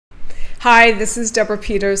Hi, this is Deborah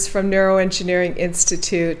Peters from Neuroengineering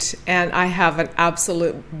Institute, and I have an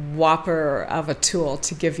absolute whopper of a tool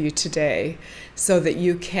to give you today so that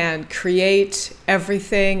you can create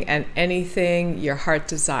everything and anything your heart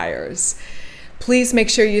desires. Please make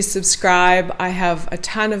sure you subscribe. I have a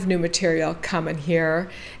ton of new material coming here,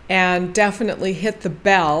 and definitely hit the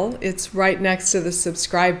bell. It's right next to the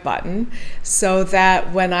subscribe button so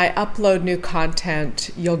that when I upload new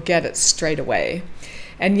content, you'll get it straight away.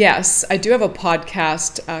 And yes, I do have a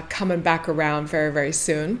podcast coming back around very, very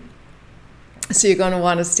soon. So you're going to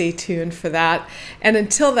want to stay tuned for that. And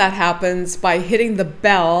until that happens, by hitting the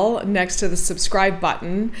bell next to the subscribe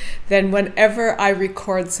button, then whenever I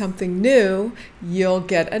record something new, you'll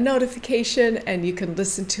get a notification and you can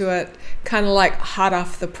listen to it kind of like hot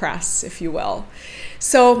off the press, if you will.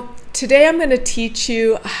 So today I'm going to teach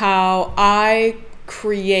you how I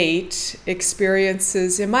create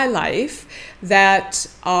experiences in my life that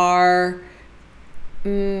are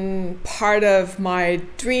part of my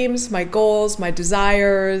dreams, my goals, my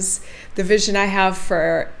desires, the vision I have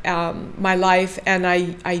for my life, and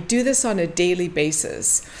I do this on a daily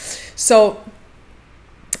basis. So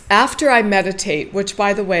after I meditate, which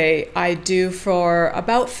by the way, I do for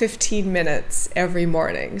about 15 minutes every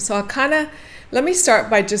morning. So let me start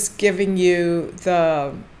by just giving you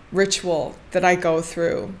the ritual that I go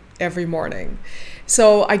through every morning.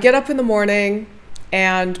 So I get up in the morning,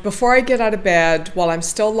 and before I get out of bed, while I'm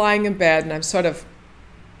still lying in bed and I'm sort of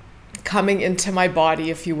coming into my body,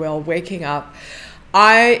 if you will, waking up,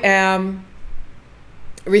 I am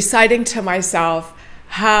reciting to myself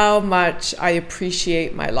how much I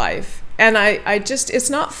appreciate my life. And it's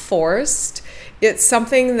not forced. It's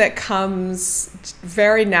something that comes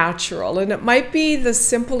very natural. And it might be the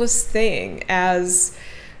simplest thing as,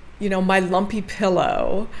 my lumpy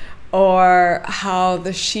pillow, or how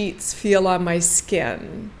the sheets feel on my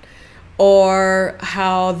skin, or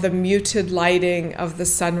how the muted lighting of the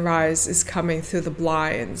sunrise is coming through the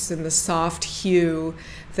blinds and the soft hue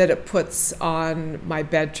that it puts on my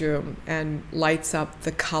bedroom and lights up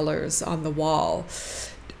the colors on the wall.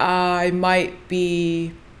 I might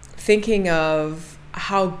be thinking of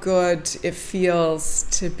how good it feels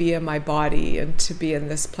to be in my body and to be in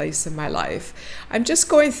this place in my life. I'm just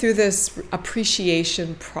going through this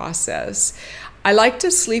appreciation process. I like to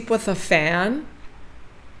sleep with a fan.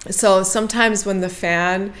 So sometimes when the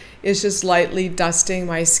fan is just lightly dusting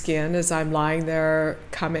my skin as I'm lying there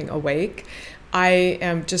coming awake, I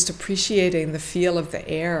am just appreciating the feel of the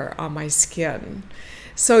air on my skin.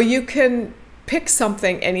 So you can pick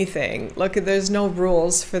something, anything. Look, there's no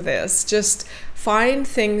rules for this. Just find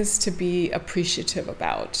things to be appreciative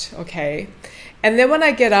about, okay? And then when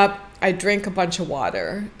I get up, I drink a bunch of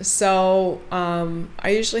water. So I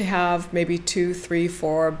usually have maybe 2, 3,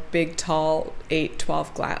 4 big, tall, 8,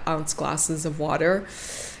 12 ounce glasses of water.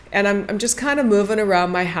 And I'm just kind of moving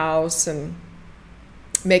around my house and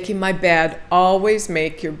making my bed. Always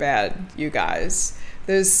make your bed, you guys.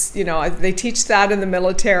 They teach that in the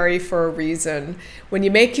military for a reason. When you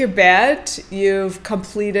make your bed, you've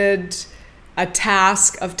completed a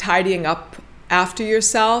task of tidying up after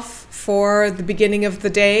yourself for the beginning of the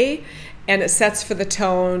day, and it sets the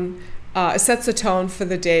tone for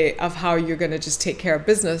the day of how you're going to just take care of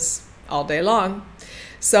business all day long.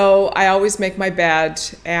 So I always make my bed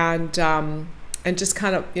and just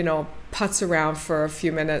kind of putz around for a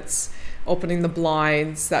few minutes, opening the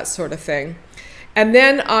blinds, that sort of thing. And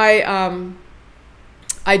then I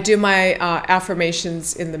do my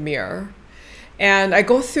affirmations in the mirror. And I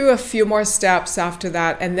go through a few more steps after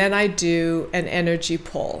that, and then I do an energy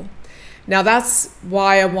pull. Now that's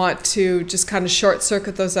why I want to just kind of short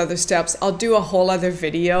circuit those other steps. I'll do a whole other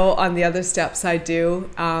video on the other steps I do.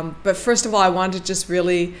 But first of all, I want to just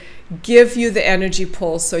really give you the energy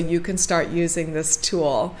pull so you can start using this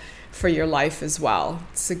tool for your life as well.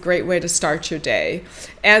 It's a great way to start your day.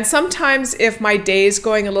 And sometimes if my day is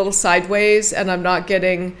going a little sideways and I'm not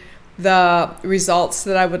getting the results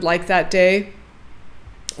that I would like that day,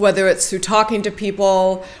 whether it's through talking to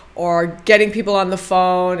people or getting people on the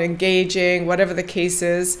phone, engaging, whatever the case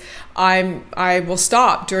is, I will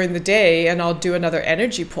stop during the day and I'll do another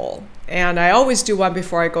energy pull. And I always do one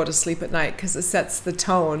before I go to sleep at night because it sets the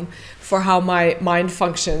tone for how my mind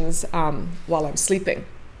functions while I'm sleeping.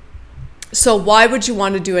 So why would you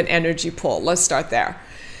want to do an energy pull? Let's start there.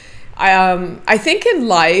 I think in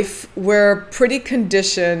life, we're pretty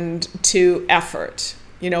conditioned to effort.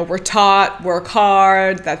 We're taught, work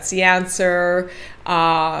hard, that's the answer,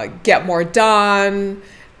 get more done,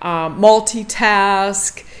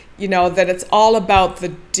 multitask, that it's all about the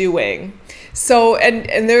doing. So,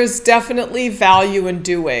 and there's definitely value in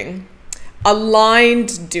doing.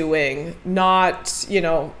 aligned doing, not, you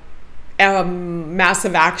know,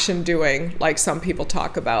 massive action doing like some people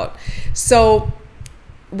talk about. So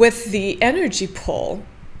with the energy pull,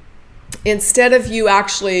 instead of you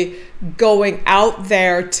actually going out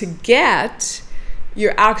there to get,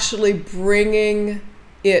 you're actually bringing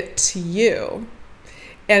it to you.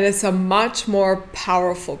 And it's a much more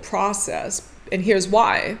powerful process. And here's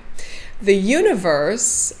why. The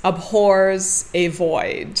universe abhors a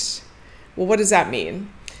void. Well, what does that mean?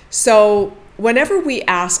 So whenever we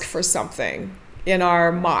ask for something in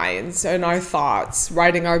our minds, in our thoughts,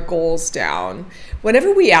 writing our goals down,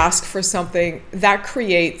 whenever we ask for something, that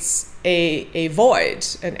creates a void,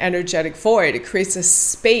 an energetic void. It creates a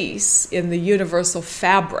space in the universal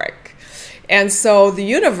fabric. And so the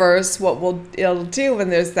universe, it'll do when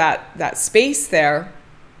there's that space there,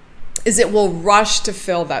 is it will rush to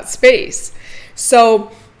fill that space.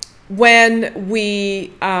 So when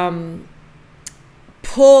we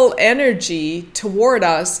pull energy toward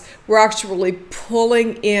us, we're actually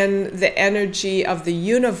pulling in the energy of the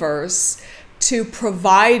universe to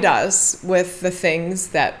provide us with the things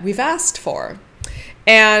that we've asked for.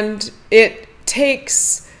 And it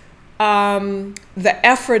takes the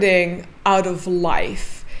efforting out of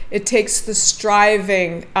life. It takes the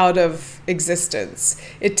striving out of existence.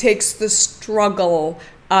 It takes the struggle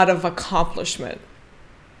out of accomplishment.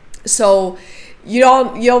 So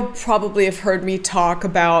you'll probably have heard me talk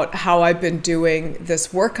about how I've been doing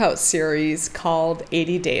this workout series called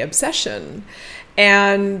 80-Day Obsession.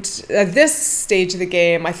 And at this stage of the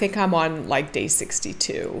game, I think I'm on like day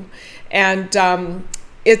 62. And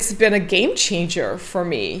it's been a game changer for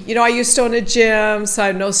me. You know, I used to own a gym, so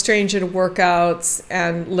I'm no stranger to workouts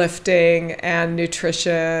and lifting and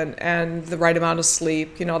nutrition and the right amount of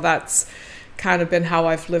sleep. You know, that's kind of been how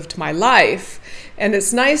I've lived my life. And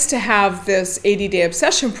it's nice to have this 80-Day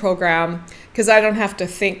Obsession program because I don't have to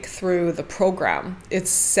think through the program.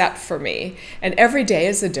 It's set for me. And every day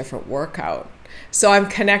is a different workout. So I'm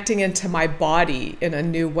connecting into my body in a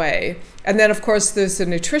new way. And then, of course, there's the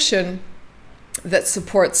nutrition that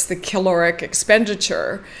supports the caloric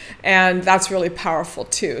expenditure. And that's really powerful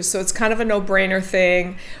too. So it's kind of a no-brainer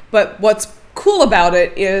thing. But what's cool about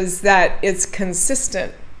it is that it's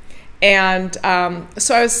consistent. And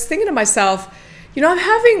so I was thinking to myself, you know, I'm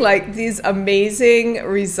having like these amazing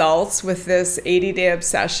results with this 80-Day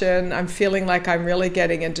Obsession. I'm feeling like I'm really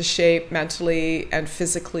getting into shape mentally and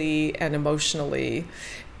physically and emotionally.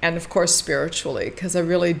 And of course, spiritually, because I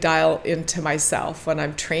really dial into myself when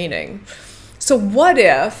I'm training. So what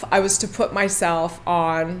if I was to put myself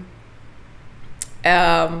on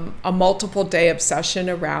a multiple day obsession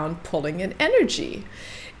around pulling in energy?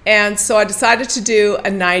 And so I decided to do a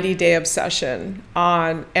 90-day obsession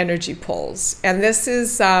on energy pulls. And this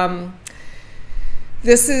is the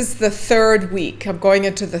third week. I'm going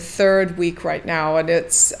into the third week right now, and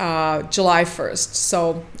it's July 1st.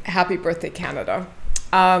 So happy birthday, Canada.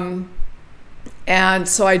 And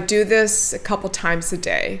so I do this a couple times a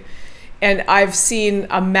day. And I've seen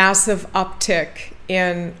a massive uptick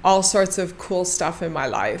in all sorts of cool stuff in my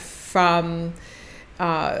life, from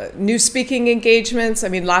new speaking engagements. I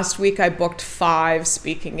mean, last week I booked 5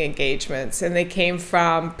 speaking engagements, and they came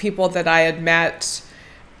from people that I had met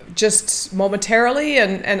just momentarily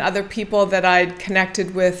and other people that I'd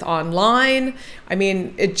connected with online. I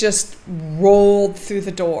mean, it just rolled through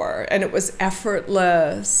the door, and it was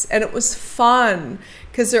effortless, and it was fun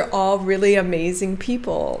because they're all really amazing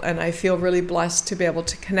people, and I feel really blessed to be able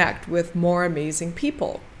to connect with more amazing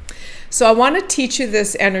people. So I want to teach you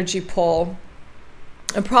this energy pull.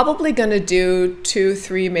 I'm probably going to do 2,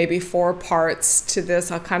 3, maybe 4 parts to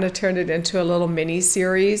this. I'll kind of turn it into a little mini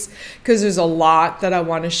series because there's a lot that I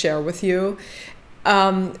want to share with you.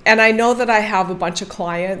 And I know that I have a bunch of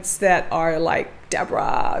clients that are like,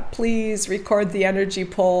 Deborah, please record the energy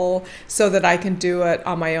pull so that I can do it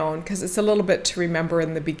on my own, because it's a little bit to remember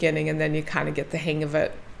in the beginning and then you kind of get the hang of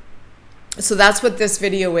it. So that's what this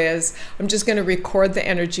video is. I'm just going to record the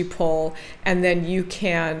energy pull, and then you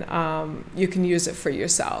can use it for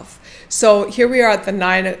yourself. So here we are at the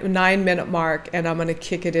 9-minute mark, and I'm going to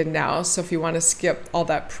kick it in now. So if you want to skip all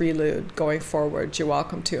that prelude going forward, you're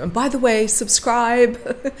welcome to. And by the way,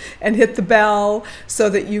 subscribe and hit the bell so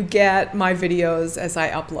that you get my videos as I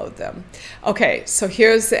upload them. Okay, so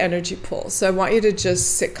here's the energy pull. So I want you to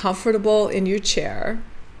just sit comfortable in your chair.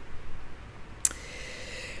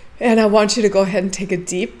 And I want you to go ahead and take a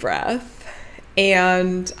deep breath.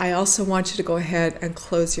 And I also want you to go ahead and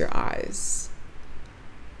close your eyes.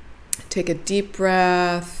 Take a deep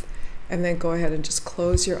breath and then go ahead and just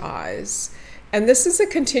close your eyes. And this is a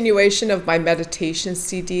continuation of my meditation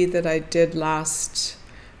CD that I did last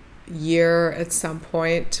year at some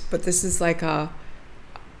point, but this is like a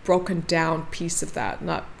broken down piece of that,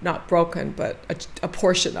 not broken, but a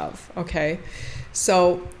portion of, okay?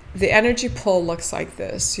 So the energy pull looks like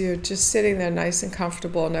this. You're just sitting there nice and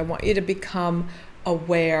comfortable, and I want you to become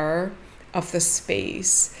aware of the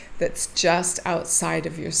space that's just outside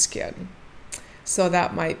of your skin. So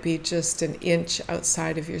that might be just an inch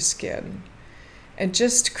outside of your skin. And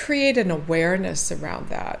just create an awareness around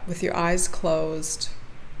that with your eyes closed.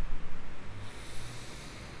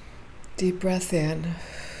 Deep breath in.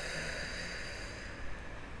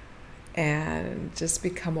 And just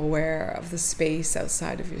become aware of the space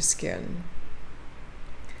outside of your skin.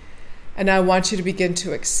 And I want you to begin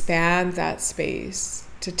to expand that space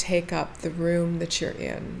to take up the room that you're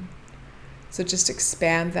in. So just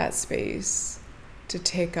expand that space to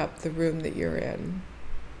take up the room that you're in.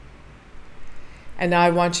 And now I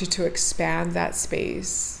want you to expand that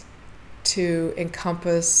space to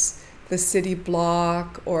encompass the city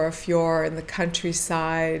block, or if you're in the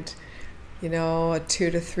countryside, a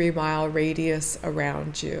 2 to 3 mile radius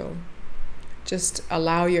around you. Just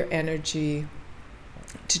allow your energy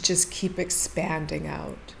to just keep expanding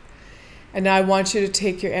out. And now I want you to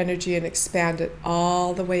take your energy and expand it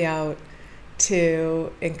all the way out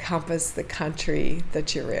to encompass the country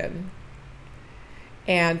that you're in,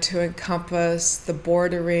 and to encompass the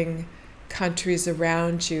bordering countries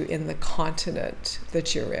around you in the continent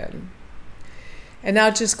that you're in. And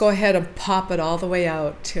now just go ahead and pop it all the way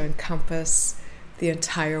out to encompass the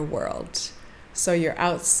entire world. So you're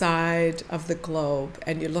outside of the globe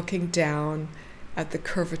and you're looking down at the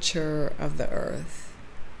curvature of the earth.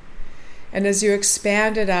 And as you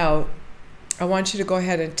expand it out, I want you to go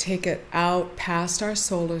ahead and take it out past our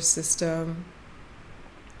solar system,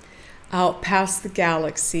 out past the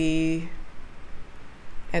galaxy,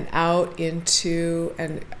 and out into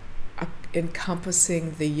and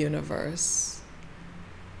encompassing the universe.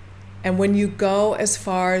 And when you go as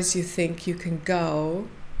far as you think you can go,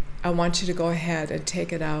 I want you to go ahead and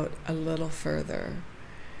take it out a little further,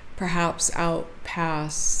 perhaps out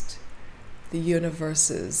past the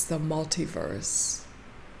universes, the multiverse.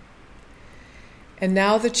 And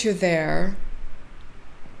now that you're there,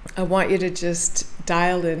 I want you to just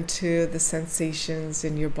dial into the sensations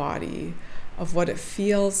in your body of what it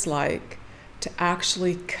feels like to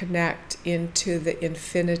actually connect into the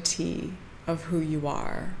infinity of who you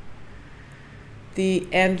are. The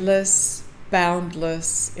endless,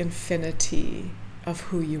 boundless infinity of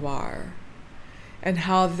who you are, and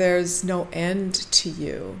how there's no end to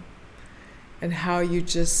you, and how you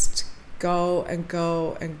just go and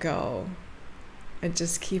go and go, and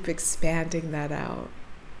just keep expanding that out,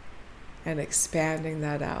 and expanding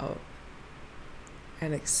that out,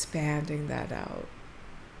 and expanding that out,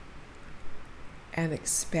 and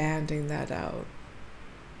expanding that out.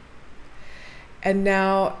 And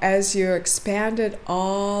now, as you're expanded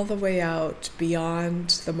all the way out beyond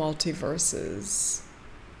the multiverses,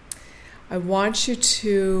 I want you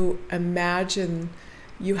to imagine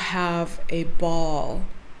you have a ball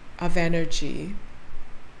of energy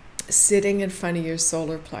sitting in front of your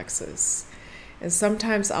solar plexus. And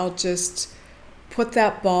sometimes I'll just put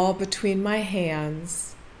that ball between my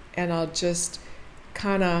hands and I'll just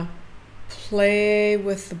kind of play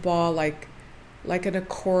with the ball like an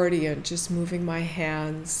accordion, just moving my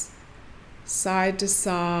hands side to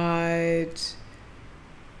side,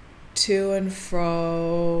 to and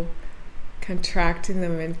fro, contracting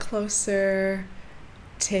them in closer,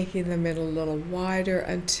 taking them in a little wider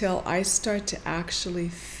until I start to actually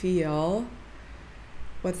feel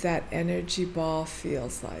what that energy ball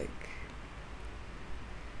feels like.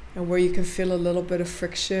 And where you can feel a little bit of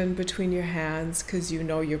friction between your hands because you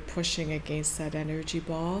know you're pushing against that energy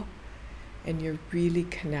ball. And you're really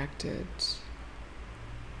connected.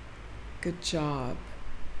 Good job.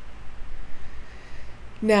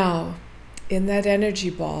 Now, in that energy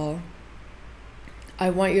ball, I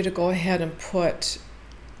want you to go ahead and put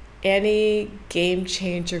any game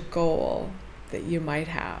changer goal that you might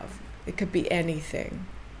have. It could be anything.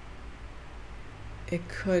 It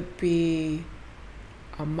could be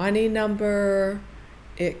a money number.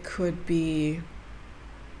 It could be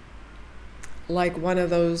like one of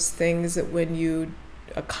those things that when you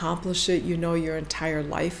accomplish it, you know your entire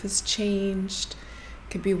life has changed.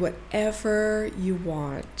 It could be whatever you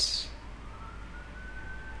want.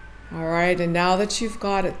 All right, and now that you've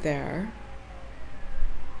got it there,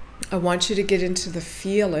 I want you to get into the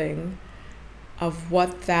feeling of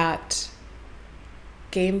what that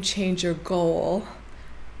game changer goal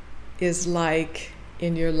is like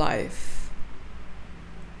in your life.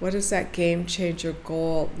 What is that game changer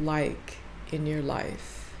goal like in your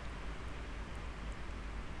life?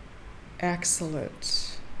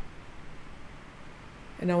 Excellent.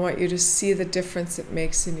 And I want you to see the difference it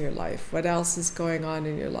makes in your life. What else is going on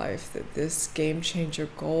in your life that this game changer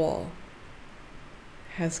goal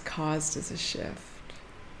has caused as a shift?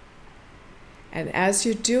 And as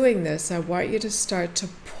you're doing this, I want you to start to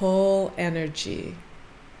pull energy.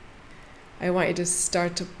 I want you to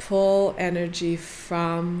start to pull energy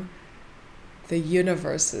from the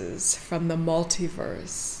universes, from the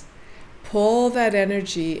multiverse. Pull that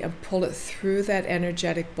energy and pull it through that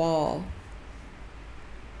energetic ball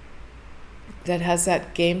that has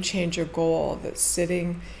that game changer goal that's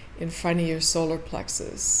sitting in front of your solar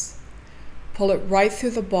plexus. Pull it right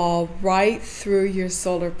through the ball, right through your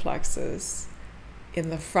solar plexus in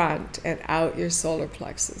the front and out your solar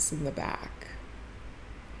plexus in the back.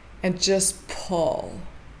 And just pull.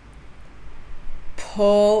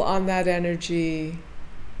 Pull on that energy.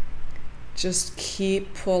 Just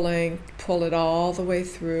keep pulling. Pull it all the way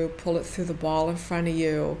through. Pull it through the ball in front of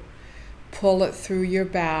you. Pull it through your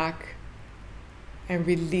back and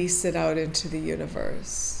release it out into the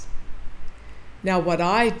universe. Now what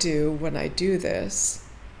I do when I do this,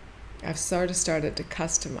 I've sort of started to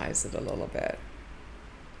customize it a little bit.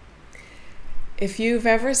 If you've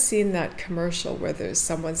ever seen that commercial where there's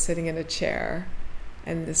someone sitting in a chair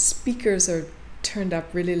and the speakers are turned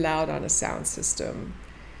up really loud on a sound system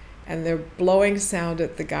and they're blowing sound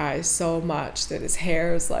at the guy so much that his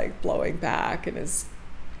hair is like blowing back and his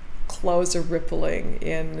clothes are rippling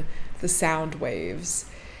in the sound waves.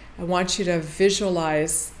 I want you to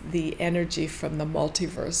visualize the energy from the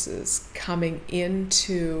multiverses coming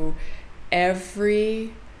into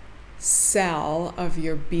every cell of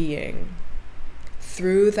your being,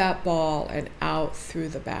 through that ball and out through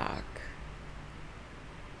the back.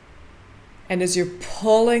 And as you're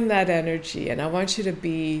pulling that energy, and I want you to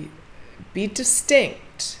be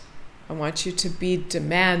distinct. I want you to be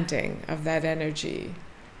demanding of that energy.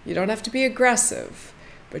 You don't have to be aggressive,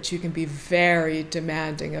 but you can be very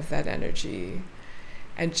demanding of that energy.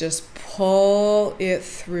 And just pull it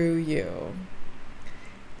through you.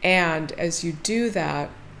 And as you do that,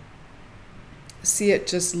 see it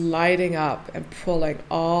just lighting up and pulling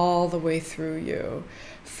all the way through you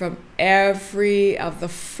from every of the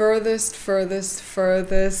furthest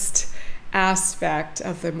aspect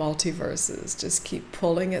of the multiverses. Just keep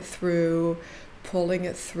pulling it through, pulling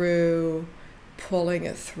it through, pulling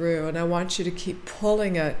it through. And I want you to keep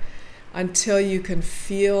pulling it until you can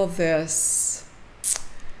feel this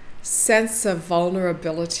sense of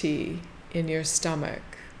vulnerability in your stomach.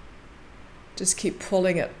 Just keep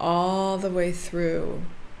pulling it all the way through.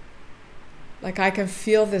 Like I can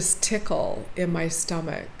feel this tickle in my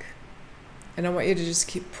stomach. And I want you to just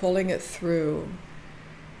keep pulling it through.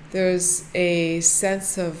 There's a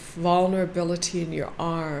sense of vulnerability in your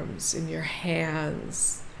arms, in your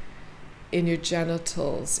hands, in your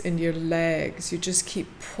genitals, in your legs. You just keep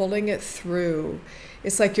pulling it through.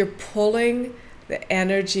 It's like you're pulling the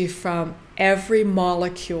energy from every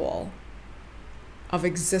molecule of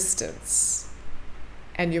existence.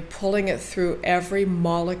 And you're pulling it through every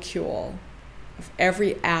molecule of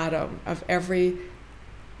every atom, of every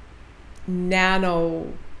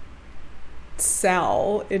nano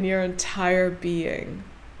cell in your entire being.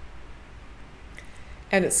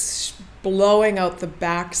 And it's blowing out the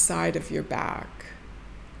back side of your back.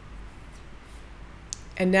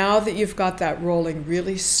 And now that you've got that rolling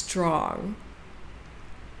really strong,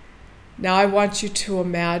 now I want you to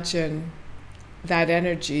imagine that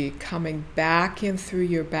energy coming back in through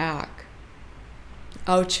your back,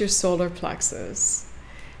 out your solar plexus,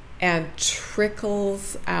 and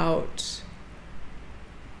trickles out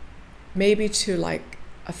maybe to like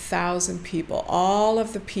 1,000 people, all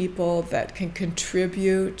of the people that can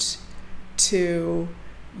contribute to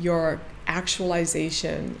your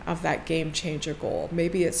actualization of that game changer goal.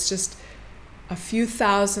 Maybe it's just a few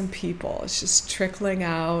thousand people. It's just trickling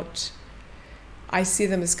out. I see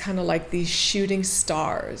them as kind of like these shooting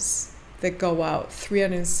stars that go out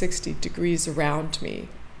 360 degrees around me,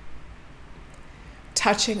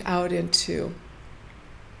 touching out into,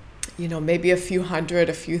 you know, maybe a few hundred,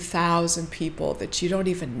 a few thousand people that you don't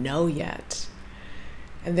even know yet.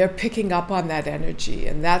 And they're picking up on that energy,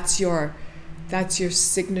 and that's your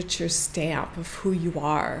signature stamp of who you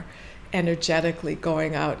are energetically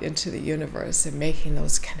going out into the universe and making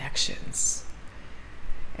those connections.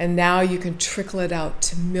 And now you can trickle it out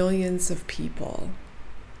to millions of people,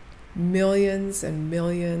 millions and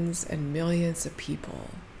millions and millions of people.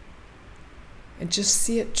 And just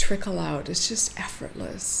see it trickle out. It's just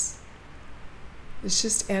effortless. It's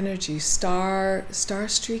just energy, star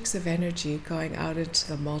streaks of energy going out into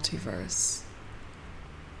the multiverse.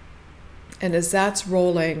 And as that's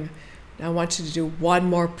rolling, Now I want you to do one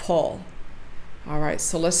more pull. All right,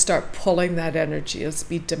 so let's start pulling that energy. Let's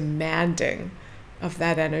be demanding of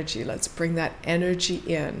that energy. Let's bring that energy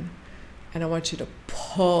in. And I want you to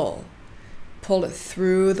pull it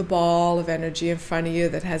through the ball of energy in front of you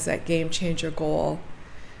that has that game changer goal.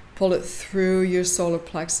 Pull it through your solar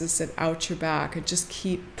plexus and out your back, and just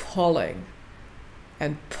keep pulling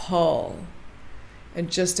and pull.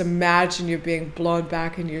 And just imagine you're being blown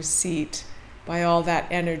back in your seat by all that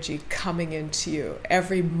energy coming into you.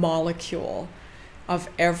 Every molecule of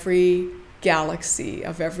every galaxy,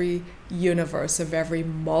 of every universe, of every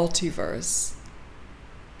multiverse.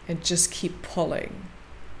 And just keep pulling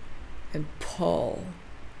and pull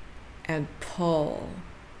and pull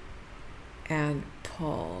and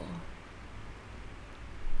pull.